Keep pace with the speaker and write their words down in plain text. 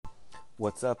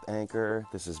What's up, Anchor?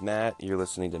 This is Matt. You're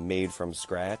listening to Made from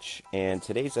Scratch. And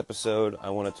today's episode,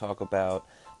 I want to talk about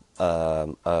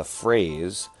a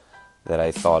phrase that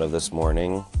I thought of this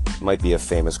morning. Might be a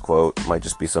famous quote. Might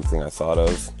just be something I thought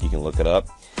of. You can look it up.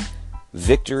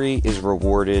 Victory is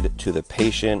rewarded to the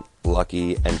patient,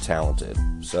 lucky, and talented.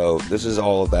 So this is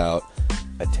all about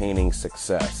attaining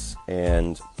success.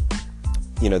 And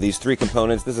these three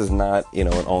components, this is not, an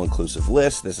all-inclusive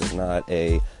list. This is not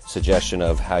a suggestion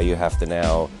of how you have to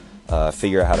now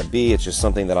figure out how to be. It's just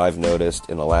something that I've noticed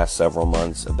in the last several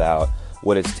months about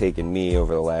what it's taken me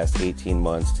over the last 18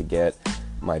 months to get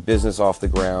my business off the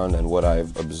ground and what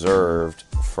I've observed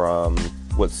from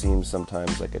what seems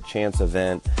sometimes like a chance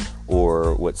event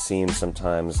or what seems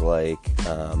sometimes like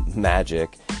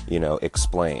magic,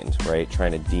 explained, right?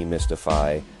 Trying to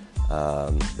demystify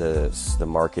the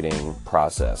marketing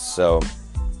process. So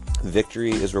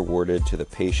victory is rewarded to the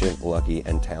patient, lucky,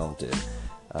 and talented.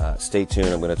 Stay tuned.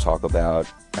 I'm going to talk about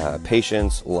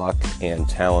patience, luck, and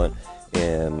talent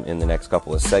in the next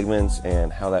couple of segments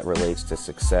and how that relates to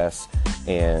success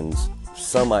and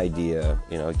some idea,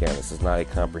 again, this is not a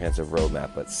comprehensive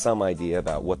roadmap, but some idea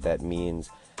about what that means,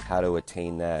 how to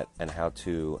attain that, and how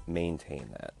to maintain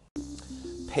that.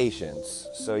 Patience.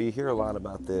 So you hear a lot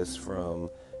about this from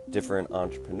different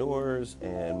entrepreneurs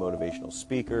and motivational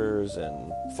speakers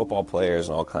and football players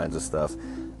and all kinds of stuff.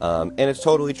 And it's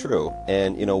totally true.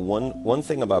 And, one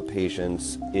thing about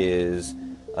patience is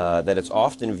that it's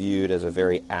often viewed as a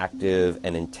very active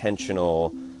and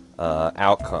intentional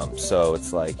outcome. So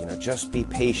it's like, just be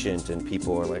patient, and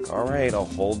people are like, all right, I'll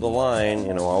hold the line,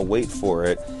 I'll wait for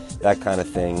it, that kind of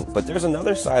thing. But there's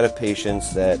another side of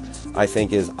patience that I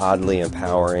think is oddly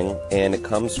empowering, and it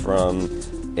comes from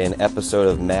an episode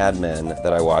of Mad Men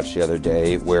that I watched the other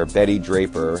day where Betty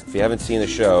Draper, if you haven't seen the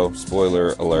show,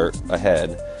 spoiler alert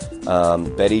ahead,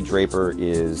 Betty Draper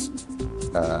is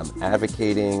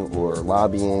advocating or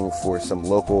lobbying for some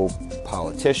local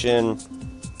politician,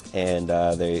 and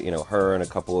her and a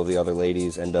couple of the other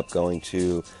ladies end up going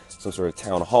to some sort of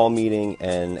town hall meeting,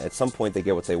 and at some point they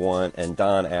get what they want, and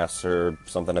Don asks her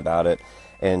something about it,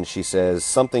 and she says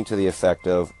something to the effect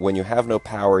of, when you have no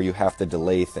power, you have to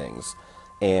delay things.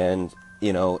 And,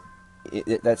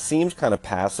 that seems kind of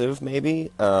passive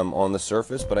maybe on the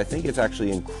surface, but I think it's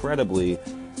actually incredibly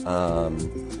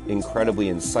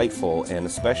insightful, and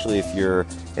especially if you're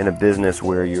in a business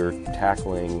where you're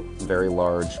tackling very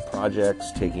large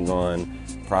projects, taking on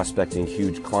prospecting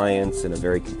huge clients in a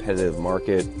very competitive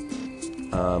market.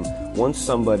 Once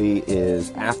somebody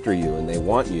is after you and they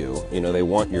want you, they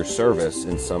want your service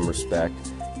in some respect,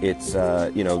 it's,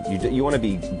 you want to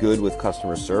be good with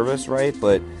customer service, right?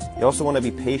 But you also want to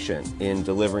be patient in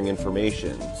delivering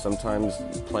information. Sometimes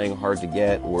playing hard to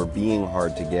get or being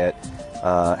hard to get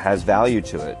has value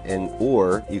to it,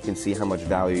 or you can see how much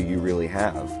value you really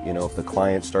have. If the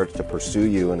client starts to pursue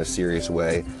you in a serious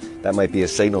way, that might be a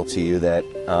signal to you that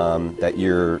that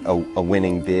you're a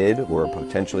winning bid, or a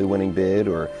potentially winning bid,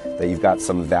 or that you've got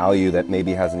some value that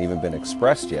maybe hasn't even been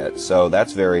expressed yet. So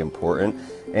that's very important.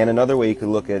 And another way you could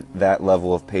look at that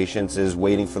level of patience is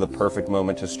waiting for the perfect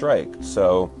moment to strike.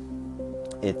 So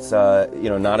it's,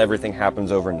 not everything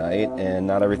happens overnight, and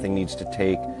not everything needs to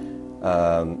take,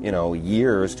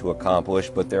 years to accomplish,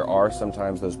 but there are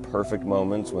sometimes those perfect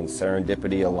moments when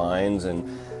serendipity aligns and,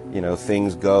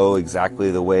 things go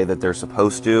exactly the way that they're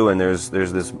supposed to, and there's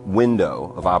this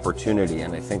window of opportunity.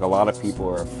 And I think a lot of people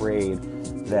are afraid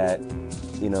that,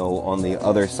 on the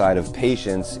other side of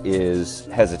patience is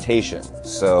hesitation.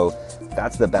 So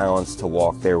that's the balance to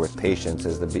walk there with patience,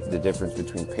 is the difference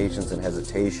between patience and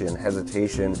hesitation.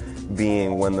 Hesitation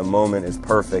being when the moment is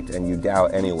perfect and you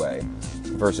doubt anyway,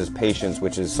 versus patience,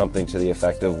 which is something to the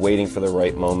effect of waiting for the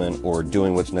right moment or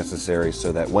doing what's necessary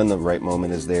so that when the right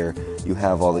moment is there, you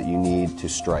have all that you need to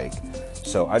strike.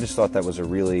 So I just thought that was a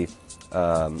really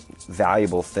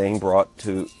valuable thing brought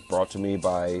to me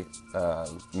by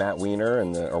Matt Weiner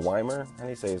or Weimer, how do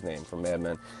you say his name, from Mad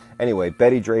Men? Anyway,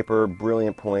 Betty Draper,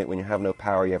 brilliant point. When you have no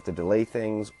power, you have to delay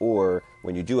things, or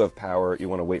when you do have power, you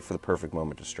want to wait for the perfect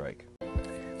moment to strike.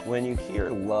 When you hear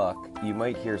luck, you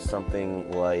might hear something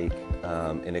like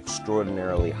an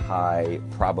extraordinarily high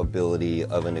probability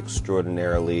of an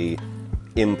extraordinarily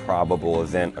improbable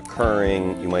event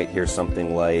occurring. You might hear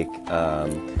something like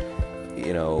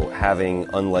having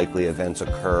unlikely events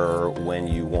occur when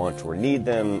you want or need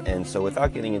them. And so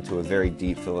without getting into a very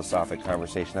deep philosophic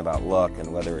conversation about luck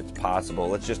and whether it's possible,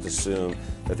 let's just assume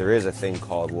that there is a thing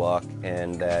called luck,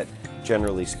 and that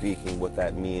generally speaking what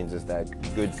that means is that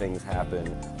good things happen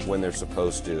when they're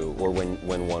supposed to, or when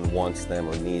one wants them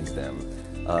or needs them.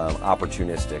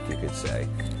 opportunistic, you could say.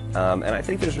 And I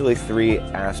think there's really three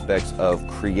aspects of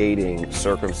creating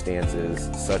circumstances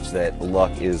such that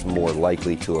luck is more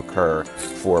likely to occur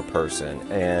for a person.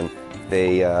 And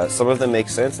some of them make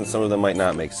sense and some of them might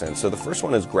not make sense. So the first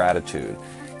one is gratitude.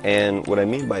 And what I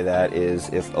mean by that is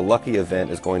if a lucky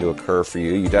event is going to occur for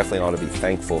you, you definitely ought to be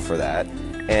thankful for that.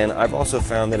 And I've also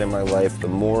found that in my life, the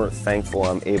more thankful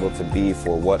I'm able to be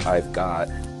for what I've got,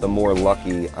 the more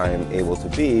lucky I'm able to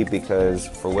be, because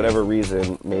for whatever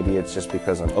reason, maybe it's just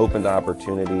because I'm open to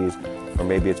opportunities, or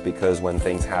maybe it's because when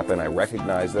things happen, I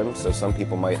recognize them. So some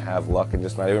people might have luck and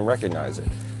just not even recognize it.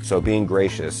 So being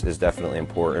gracious is definitely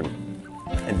important.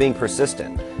 And being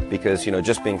persistent, because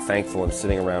just being thankful and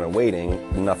sitting around and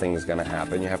waiting, nothing is going to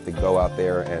happen. You have to go out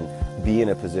there and be in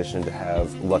a position to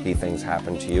have lucky things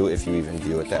happen to you, if you even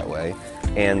view it that way.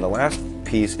 And the last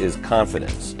piece is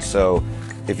confidence. So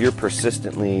if you're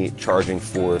persistently charging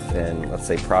forth and, let's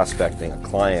say, prospecting a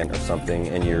client or something,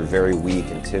 and you're very weak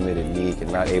and timid and meek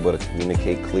and not able to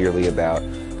communicate clearly about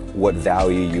what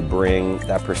value you bring,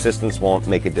 that persistence won't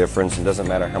make a difference. And doesn't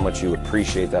matter how much you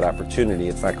appreciate that opportunity,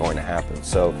 it's not going to happen.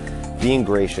 So being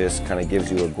gracious kind of gives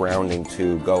you a grounding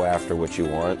to go after what you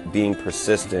want. Being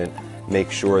persistent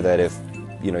makes sure that if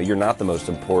you're not the most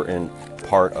important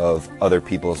part of other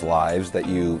people's lives, that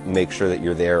you make sure that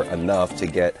you're there enough to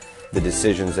get the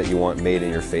decisions that you want made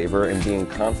in your favor. And being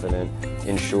confident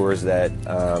ensures that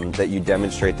that you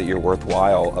demonstrate that you're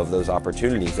worthwhile of those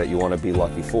opportunities that you want to be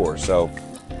lucky for. So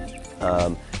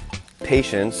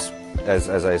patience,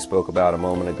 as I spoke about a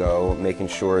moment ago, making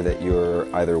sure that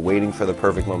you're either waiting for the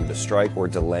perfect moment to strike or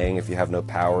delaying if you have no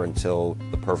power until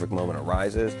the perfect moment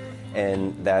arises.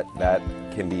 And that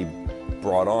can be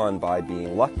brought on by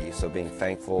being lucky. So being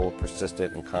thankful,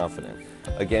 persistent, and confident.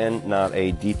 Again, not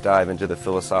a deep dive into the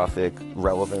philosophic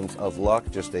relevance of luck,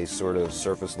 just a sort of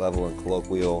surface level and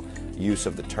colloquial use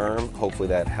of the term. Hopefully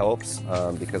that helps,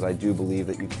 because I do believe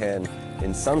that you can,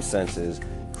 in some senses,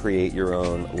 create your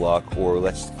own luck, or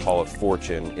let's call it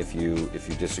fortune if you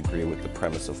disagree with the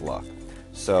premise of luck.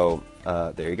 So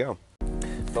there you go.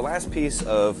 The last piece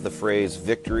of the phrase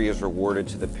victory is rewarded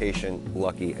to the patient,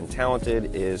 lucky, and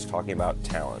talented is talking about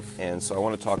talent. And so I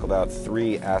want to talk about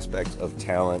three aspects of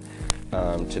talent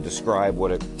to describe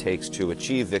what it takes to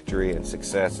achieve victory and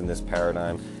success in this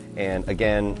paradigm. And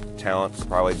again, talent will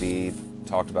probably be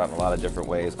talked about in a lot of different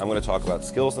ways. I'm going to talk about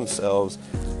skills themselves,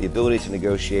 the ability to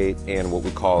negotiate, and what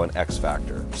we call an X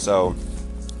factor. So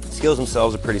skills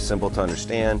themselves are pretty simple to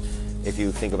understand. If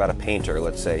you think about a painter,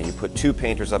 let's say, and you put two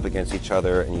painters up against each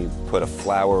other and you put a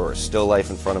flower or a still life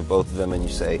in front of both of them and you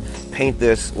say, paint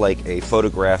this like a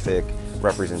photographic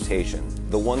representation.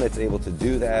 The one that's able to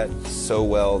do that so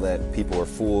well that people are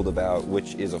fooled about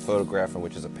which is a photograph and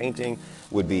which is a painting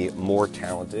would be more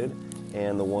talented.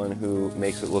 And the one who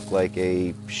makes it look like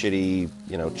a shitty,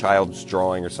 child's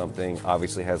drawing or something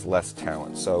obviously has less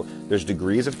talent. So there's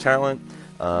degrees of talent.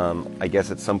 I guess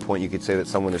at some point you could say that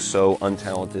someone is so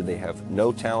untalented they have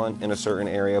no talent in a certain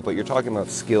area, but you're talking about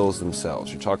skills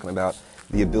themselves. You're talking about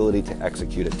the ability to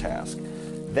execute a task.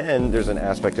 Then there's an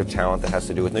aspect of talent that has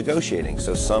to do with negotiating.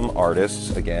 So some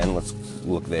artists, again, let's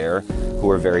look there, who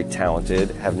are very talented,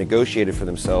 have negotiated for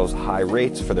themselves high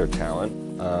rates for their talent,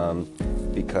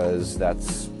 because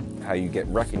that's how you get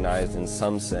recognized in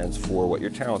some sense for what your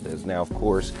talent is. Now, of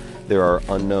course, there are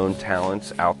unknown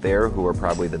talents out there who are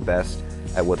probably the best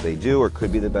at what they do or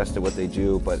could be the best at what they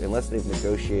do, but unless they've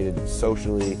negotiated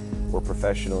socially or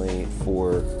professionally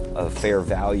for a fair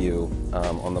value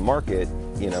on the market,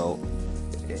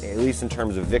 at least in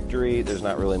terms of victory, there's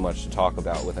not really much to talk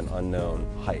about with an unknown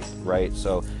hype, right?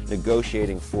 So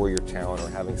negotiating for your talent or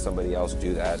having somebody else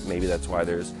do that, maybe that's why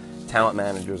there's talent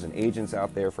managers and agents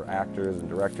out there for actors and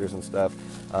directors and stuff,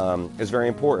 is very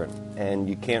important. And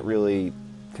you can't really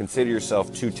consider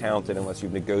yourself too talented unless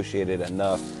you've negotiated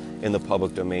enough in the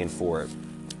public domain for it.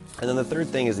 And then the third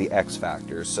thing is the X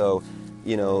factor. So,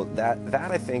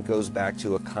 that I think goes back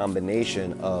to a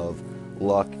combination of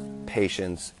luck,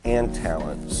 patience, and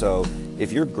talent. So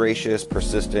if you're gracious,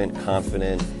 persistent,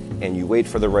 confident, and you wait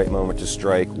for the right moment to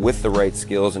strike with the right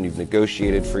skills and you've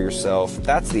negotiated for yourself,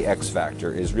 that's the X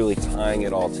factor, is really tying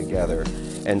it all together.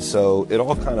 And so it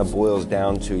all kind of boils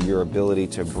down to your ability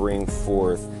to bring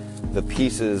forth the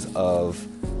pieces of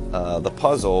the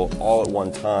puzzle all at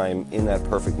one time in that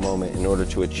perfect moment in order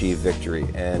to achieve victory.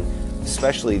 And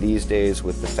especially these days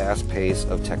with the fast pace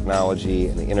of technology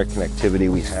and the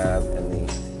interconnectivity we have and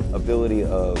the ability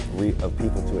of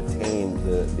people to attain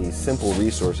the simple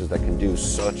resources that can do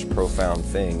such profound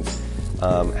things,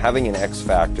 having an X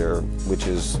factor, which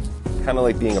is kind of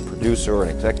like being a producer or an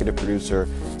executive producer,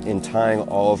 in tying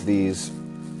all of these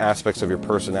aspects of your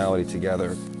personality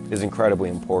together is incredibly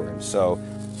important. So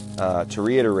to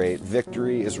reiterate,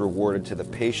 victory is rewarded to the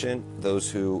patient, those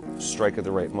who strike at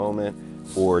the right moment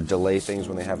or delay things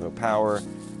when they have no power.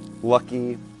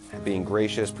 Lucky, being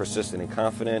gracious, persistent, and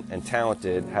confident. And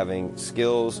talented, having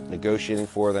skills, negotiating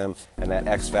for them, and that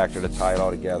X factor to tie it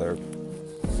all together.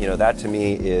 That to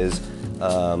me is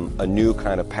a new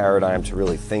kind of paradigm to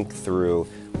really think through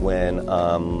when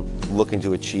looking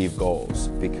to achieve goals,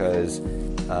 because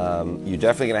you're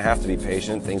definitely going to have to be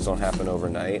patient. Things don't happen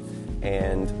overnight,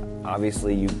 and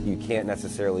obviously you can't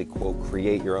necessarily, quote,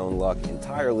 create your own luck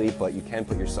entirely, but you can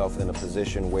put yourself in a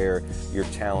position where your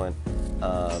talent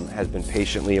has been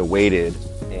patiently awaited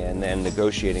and then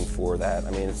negotiating for that.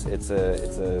 I mean, it's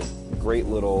a great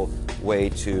little way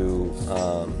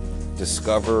to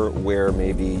discover where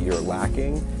maybe you're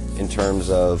lacking in terms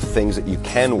of things that you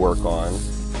can work on,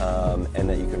 and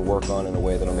that you can work on in a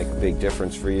way that'll make a big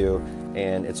difference for you.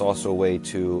 And it's also a way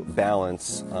to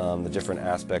balance the different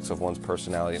aspects of one's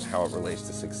personality and how it relates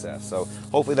to success. So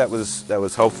hopefully that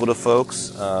was helpful to folks.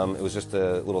 It was just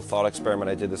a little thought experiment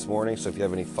I did this morning. So if you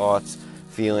have any thoughts,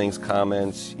 feelings,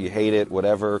 comments, you hate it,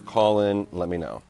 whatever, call in, let me know.